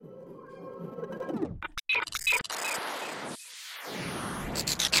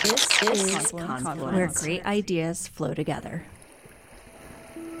This is Confluence, where great ideas flow together.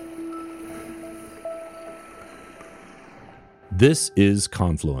 This is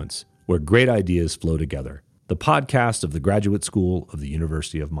Confluence, where great ideas flow together, the podcast of the Graduate School of the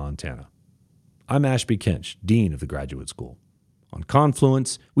University of Montana. I'm Ashby Kinch, Dean of the Graduate School. On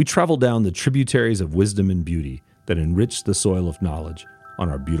Confluence, we travel down the tributaries of wisdom and beauty that enrich the soil of knowledge on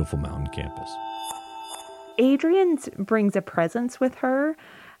our beautiful mountain campus. Adrienne brings a presence with her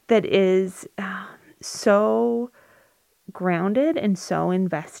that is so grounded and so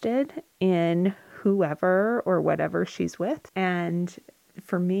invested in whoever or whatever she's with. And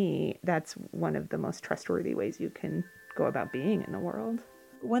for me, that's one of the most trustworthy ways you can go about being in the world.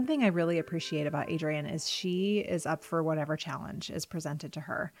 One thing I really appreciate about Adrienne is she is up for whatever challenge is presented to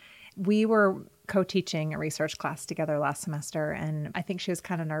her. We were co-teaching a research class together last semester, and I think she was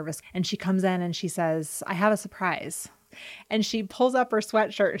kind of nervous. And she comes in and she says, "I have a surprise." And she pulls up her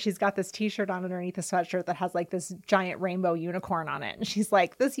sweatshirt. She's got this t-shirt on underneath the sweatshirt that has like this giant rainbow unicorn on it. And she's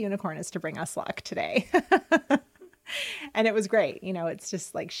like, "This unicorn is to bring us luck today." And it was great. You know, it's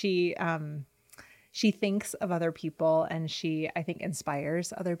just like she thinks of other people, and she, I think,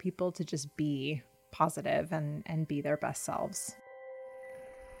 inspires other people to just be positive and be their best selves.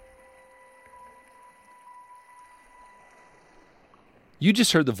 You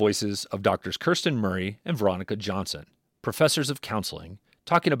just heard the voices of Drs. Kirsten Murray and Veronica Johnson, professors of counseling,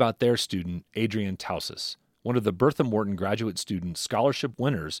 talking about their student, Adrienne Taussis, one of the Bertha Morton Graduate Student Scholarship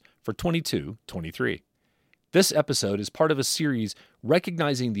winners for 22-23. This episode is part of a series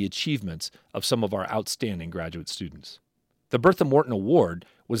recognizing the achievements of some of our outstanding graduate students. The Bertha Morton Award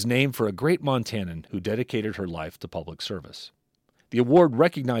was named for a great Montanan who dedicated her life to public service. The award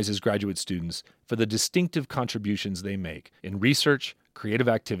recognizes graduate students for the distinctive contributions they make in research, creative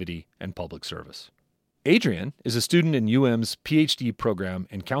activity, and public service. Adrienne is a student in UM's PhD program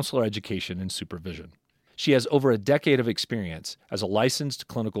in counselor education and supervision. She has over a decade of experience as a licensed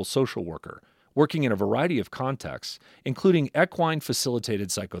clinical social worker, working in a variety of contexts, including equine-facilitated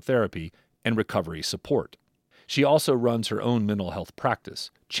psychotherapy and recovery support. She also runs her own mental health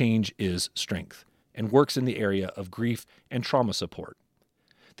practice, Change is Strength, and works in the area of grief and trauma support.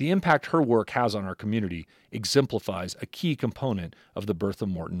 The impact her work has on our community exemplifies a key component of the Bertha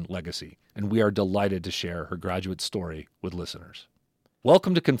Morton legacy, and we are delighted to share her graduate story with listeners.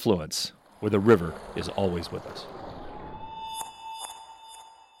 Welcome to Confluence, where the river is always with us.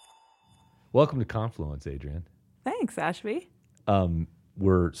 Welcome to Confluence, Adrienne. Thanks, Ashby.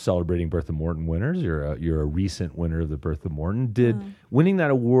 We're celebrating Bertha Morton winners. You're a recent winner of the Bertha Morton. Did winning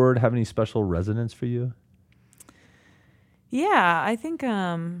that award have any special resonance for you? Yeah, I think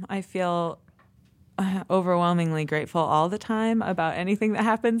I feel overwhelmingly grateful all the time about anything that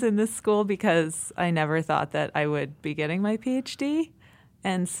happens in this school, because I never thought that I would be getting my PhD.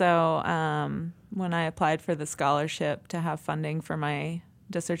 And so when I applied for the scholarship to have funding for my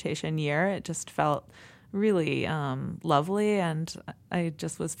dissertation year, it just felt really lovely, and I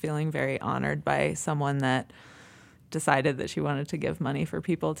just was feeling very honored by someone that decided that she wanted to give money for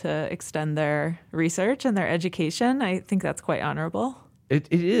people to extend their research and their education. I think that's quite honorable. It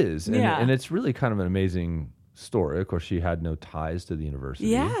is, Yeah. and it's really kind of an amazing story. Of course, she had no ties to the university.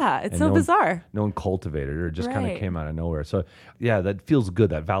 Yeah, it's and so bizarre. No one cultivated her. It just kind of Right. came out of nowhere. So, yeah, that feels good,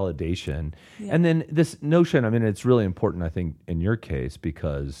 that validation. Yeah. And then this notion, I mean, it's really important, I think, in your case,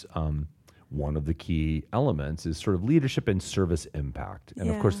 because one of the key elements is sort of leadership and service impact. And,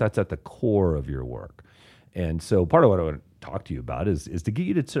 of course, that's at the core of your work. And so part of what I want to talk to you about is to get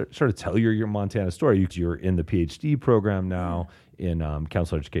you to sort of tell your Montana story. You're in the PhD program now in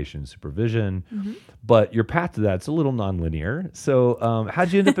counselor education and supervision, but your path to that's a little nonlinear. So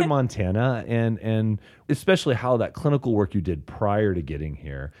how'd you end up in Montana, and especially how that clinical work you did prior to getting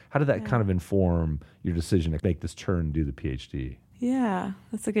here, how did that kind of inform your decision to make this turn and do the PhD? Yeah,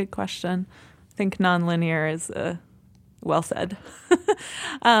 that's a good question. I think nonlinear is well said.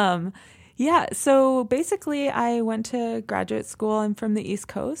 Yeah, so basically I went to graduate school. I'm from the East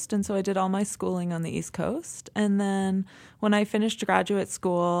Coast, and so I did all my schooling on the East Coast. And then when I finished graduate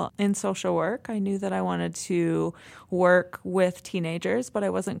school in social work, I knew that I wanted to work with teenagers, but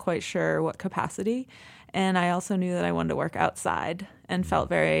I wasn't quite sure what capacity. And I also knew that I wanted to work outside and felt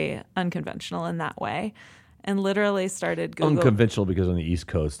very unconventional in that way. And literally started Google. Unconventional because on the East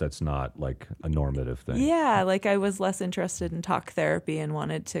Coast, that's not like a normative thing. Yeah, like I was less interested in talk therapy and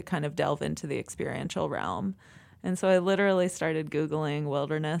wanted to kind of delve into the experiential realm. And so I literally started Googling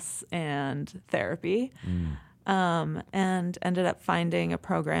wilderness and therapy and ended up finding a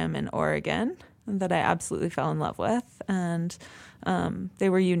program in Oregon that I absolutely fell in love with. And they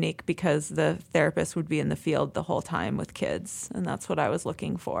were unique because the therapist would be in the field the whole time with kids, and that's what I was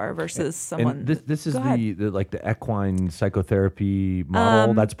looking for versus someone. And this is the equine psychotherapy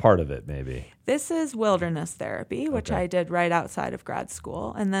model. That's part of it, maybe. This is wilderness therapy, which Okay. I did right outside of grad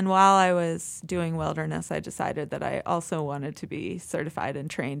school. And then while I was doing wilderness, I decided that I also wanted to be certified and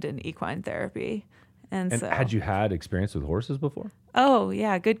trained in equine therapy. And so, had you had experience with horses before? oh,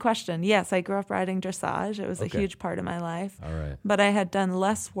 yeah, good question. Yes, I grew up riding dressage. It was a huge part of my life. All right. But I had done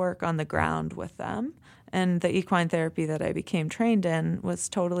less work on the ground with them. And the equine therapy that I became trained in was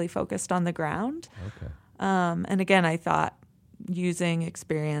totally focused on the ground. Okay. And again, I thought using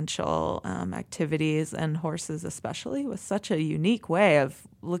experiential activities and horses especially was such a unique way of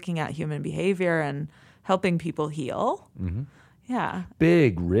looking at human behavior and helping people heal. Mm-hmm. Yeah.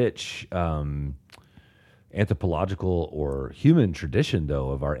 Big, rich anthropological or human tradition,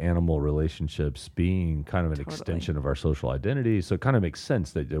 though, of our animal relationships being kind of an extension of our social identity. So it kind of makes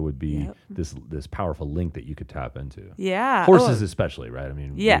sense that there would be this powerful link that you could tap into. Yeah. Horses especially, right? I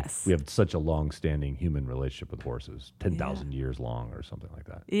mean, yes. we have such a long-standing human relationship with horses, 10,000 years long or something like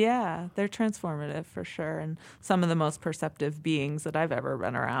that. Yeah, they're transformative for sure, and some of the most perceptive beings that I've ever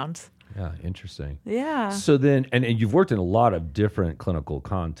been around. Yeah, interesting. Yeah. So then, and you've worked in a lot of different clinical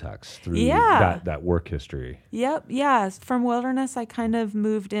contexts through that work history. Yep. Yeah. From wilderness, I kind of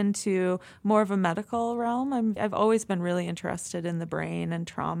moved into more of a medical realm. I've always been really interested in the brain and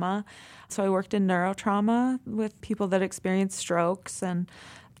trauma. So I worked in neurotrauma with people that experience strokes and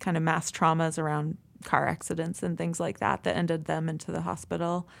kind of mass traumas around car accidents and things like that ended them into the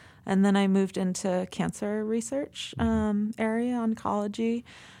hospital. And then I moved into cancer research area, oncology.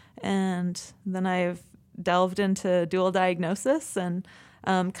 And then I've delved into dual diagnosis, and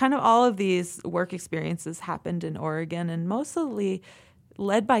kind of all of these work experiences happened in Oregon, and mostly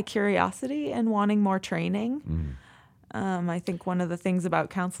led by curiosity and wanting more training. I think one of the things about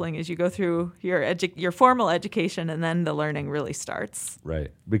counseling is you go through your formal education, and then the learning really starts.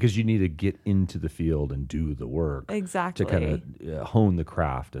 Right, because you need to get into the field and do the work Exactly. to kind of hone the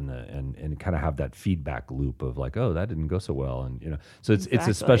craft and kind of have that feedback loop of like, oh, that didn't go so well, and so it's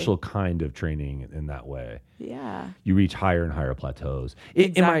a special kind of training in that way. Yeah, you reach higher and higher plateaus.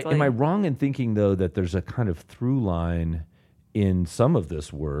 Exactly. Am I wrong in thinking though that there's a kind of through line in some of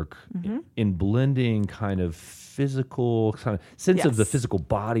this work in blending kind of physical kind of sense of the physical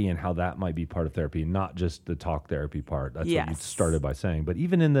body and how that might be part of therapy, not just the talk therapy part. That's what you started by saying. But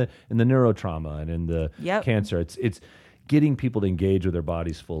even in the neurotrauma and in the cancer, it's getting people to engage with their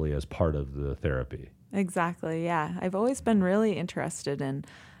bodies fully as part of the therapy. Exactly. Yeah, I've always been really interested in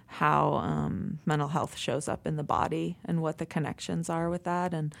how mental health shows up in the body and what the connections are with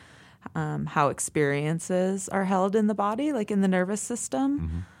that, and how experiences are held in the body, like in the nervous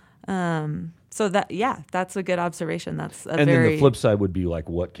system. So that's a good observation. Then the flip side would be like,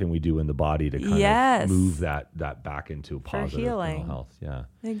 what can we do in the body to kind of move that back into positive mental health? Yeah,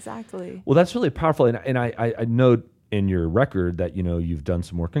 exactly. Well, that's really powerful. And I note in your record that you've done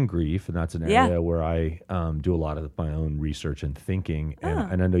some work in grief, and that's an area where I do a lot of my own research and thinking.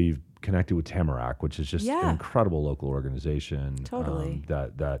 And I know you've connected with Tamarack, which is just an incredible local organization. Totally.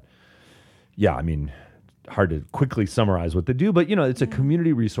 I mean, hard to quickly summarize what they do, but it's a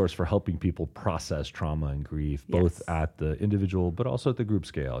community resource for helping people process trauma and grief, both at the individual, but also at the group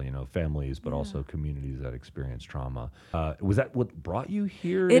scale, families, but also communities that experience trauma. Was that what brought you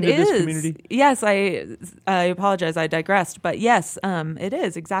here into this community? Yes, I apologize, I digressed, but yes, it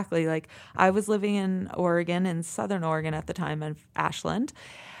is exactly. Like, I was living in Oregon, in Southern Oregon at the time, in Ashland,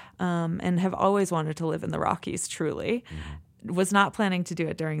 and have always wanted to live in the Rockies, truly. Was not planning to do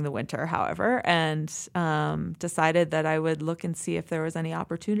it during the winter, however, and decided that I would look and see if there was any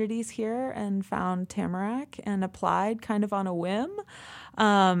opportunities here, and found Tamarack and applied kind of on a whim,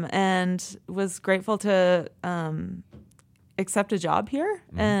 and was grateful to accept a job here.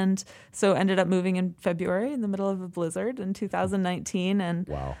 And so ended up moving in February in the middle of a blizzard in 2019. And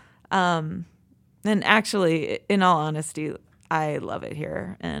wow. And actually, in all honesty, I love it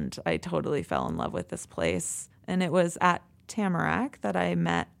here, and I totally fell in love with this place. And it was at Tamarack that I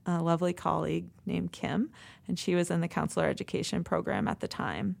met a lovely colleague named Kim, and she was in the counselor education program at the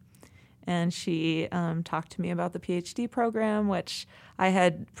time. And she talked to me about the PhD program, which I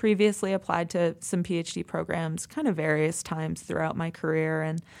had previously applied to some PhD programs kind of various times throughout my career,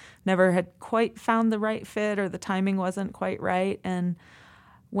 and never had quite found the right fit, or the timing wasn't quite right. And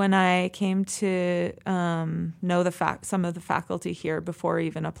when I came to know some of the faculty here before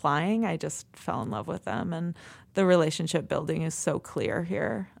even applying, I just fell in love with them. And the relationship building is so clear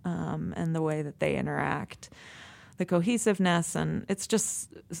here, and the way that they interact, the cohesiveness, and it's just,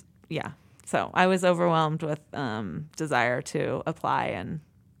 So I was overwhelmed with desire to apply and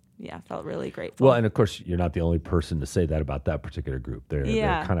felt really grateful. Well, and of course, you're not the only person to say that about that particular group. They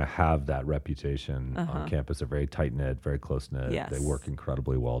kind of have that reputation on campus. They're very tight-knit, very close-knit. Yes. They work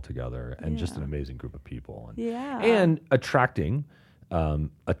incredibly well together, and just an amazing group of people. And, and attracting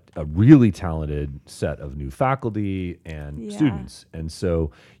a really talented set of new faculty and students. And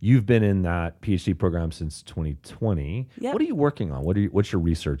so you've been in that PhD program since 2020. Yep. What are you working on? What's your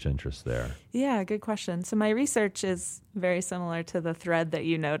research interest there? Yeah, good question. So my research is very similar to the thread that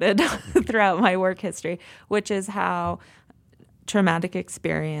you noted throughout my work history, which is how traumatic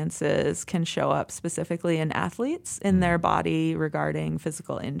experiences can show up specifically in athletes in their body regarding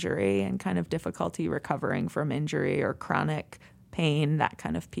physical injury and kind of difficulty recovering from injury or chronic pain, that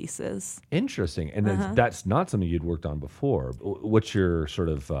kind of pieces. Interesting. And that's not something you'd worked on before. What's your sort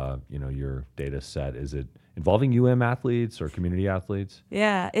of, your data set? Is it involving UM athletes or community athletes?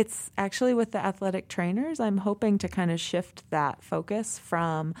 Yeah, it's actually with the athletic trainers. I'm hoping to kind of shift that focus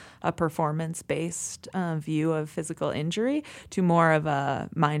from a performance-based view of physical injury to more of a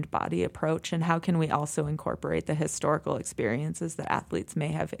mind-body approach. And how can we also incorporate the historical experiences that athletes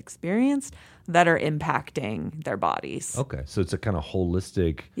may have experienced that are impacting their bodies? Okay, so it's a kind of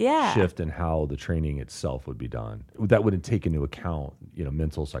holistic shift in how the training itself would be done. That wouldn't take into account,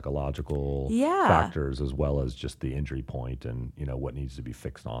 mental, psychological factors as well as just the injury point and, what needs to be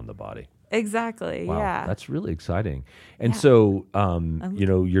fixed on the body. Exactly. Wow, yeah. That's really exciting. And so,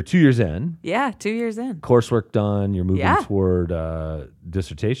 you're 2 years in. Yeah, 2 years in. Coursework done. You're moving toward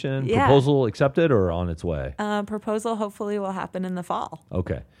dissertation. Yeah. Proposal accepted or on its way? Proposal hopefully will happen in the fall.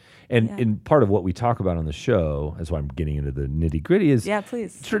 Okay. And part of what we talk about on the show, that's why I'm getting into the nitty gritty, is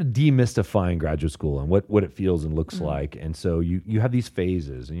please. Sort of demystifying graduate school and what it feels and looks like. And so you have these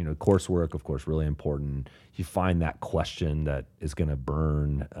phases, and coursework, of course, really important. You find that question that is going to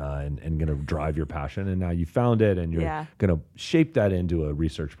burn and going to drive your passion, and now you found it, and you're going to shape that into a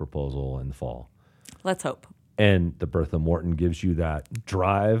research proposal in the fall. Let's hope. And the Bertha Morton gives you that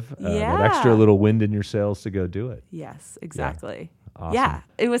drive, that extra little wind in your sails to go do it. Yes, exactly. Yeah. Awesome. Yeah,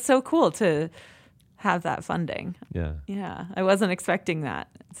 it was so cool to have that funding. Yeah. Yeah, I wasn't expecting that,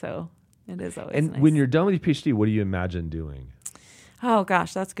 so it is always nice. And when you're done with your PhD, what do you imagine doing? Oh,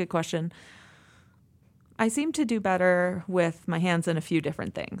 gosh, that's a good question. I seem to do better with my hands in a few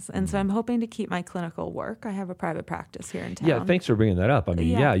different things, and so I'm hoping to keep my clinical work. I have a private practice here in town. Yeah, thanks for bringing that up. I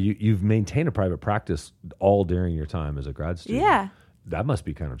mean, you've maintained a private practice all during your time as a grad student. Yeah. That must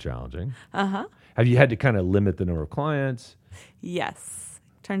be kind of challenging. Uh-huh. Have you had to kind of limit the number of clients? Yes.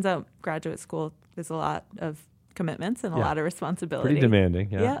 Turns out graduate school is a lot of commitments and a lot of responsibility. Pretty demanding.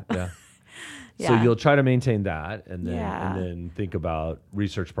 Yeah. So you'll try to maintain that and then think about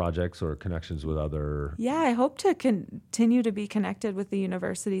research projects or connections with other... Yeah, I hope to continue to be connected with the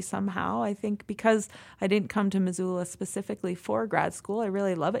university somehow. I think because I didn't come to Missoula specifically for grad school, I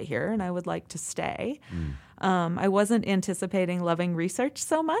really love it here and I would like to stay. I wasn't anticipating loving research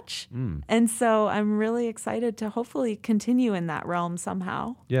so much. And so I'm really excited to hopefully continue in that realm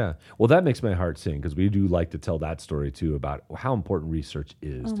somehow. Yeah. Well, that makes my heart sing because we do like to tell that story too about how important research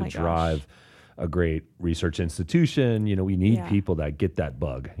is to drive a great research institution. We need people that get that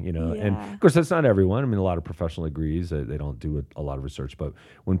bug, and of course that's not everyone. I mean, a lot of professional degrees, they don't do a lot of research, but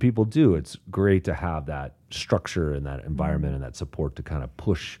when people do, it's great to have that structure and that environment and that support to kind of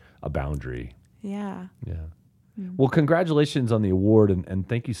push a boundary. Yeah. Well, congratulations on the award, and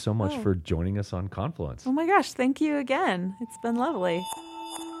thank you so much for joining us on Confluence. Oh my gosh, thank you again. It's been lovely.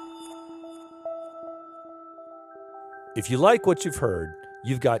 If you like what you've heard,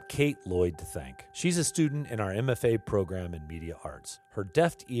 you've got Kate Lloyd to thank. She's a student in our MFA program in Media Arts. Her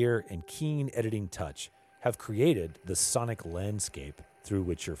deft ear and keen editing touch have created the sonic landscape through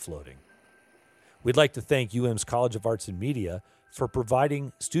which you're floating. We'd like to thank UM's College of Arts and Media for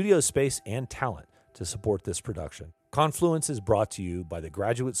providing studio space and talent to support this production. Confluence is brought to you by the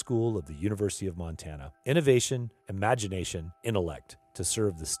Graduate School of the University of Montana. Innovation, imagination, intellect to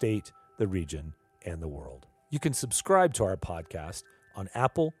serve the state, the region, and the world. You can subscribe to our podcast on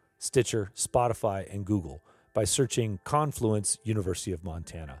Apple, Stitcher, Spotify, and Google by searching Confluence University of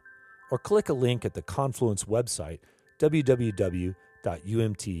Montana, or click a link at the Confluence website,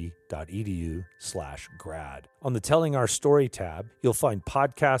 www.umt.edu/grad. On the Telling Our Story tab, you'll find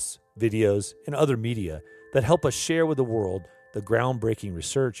podcasts, videos, and other media that help us share with the world the groundbreaking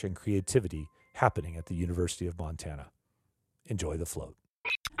research and creativity happening at the University of Montana. Enjoy the float.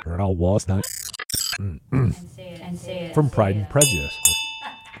 Earl Walnut. And say it. From Pride and Prejudice.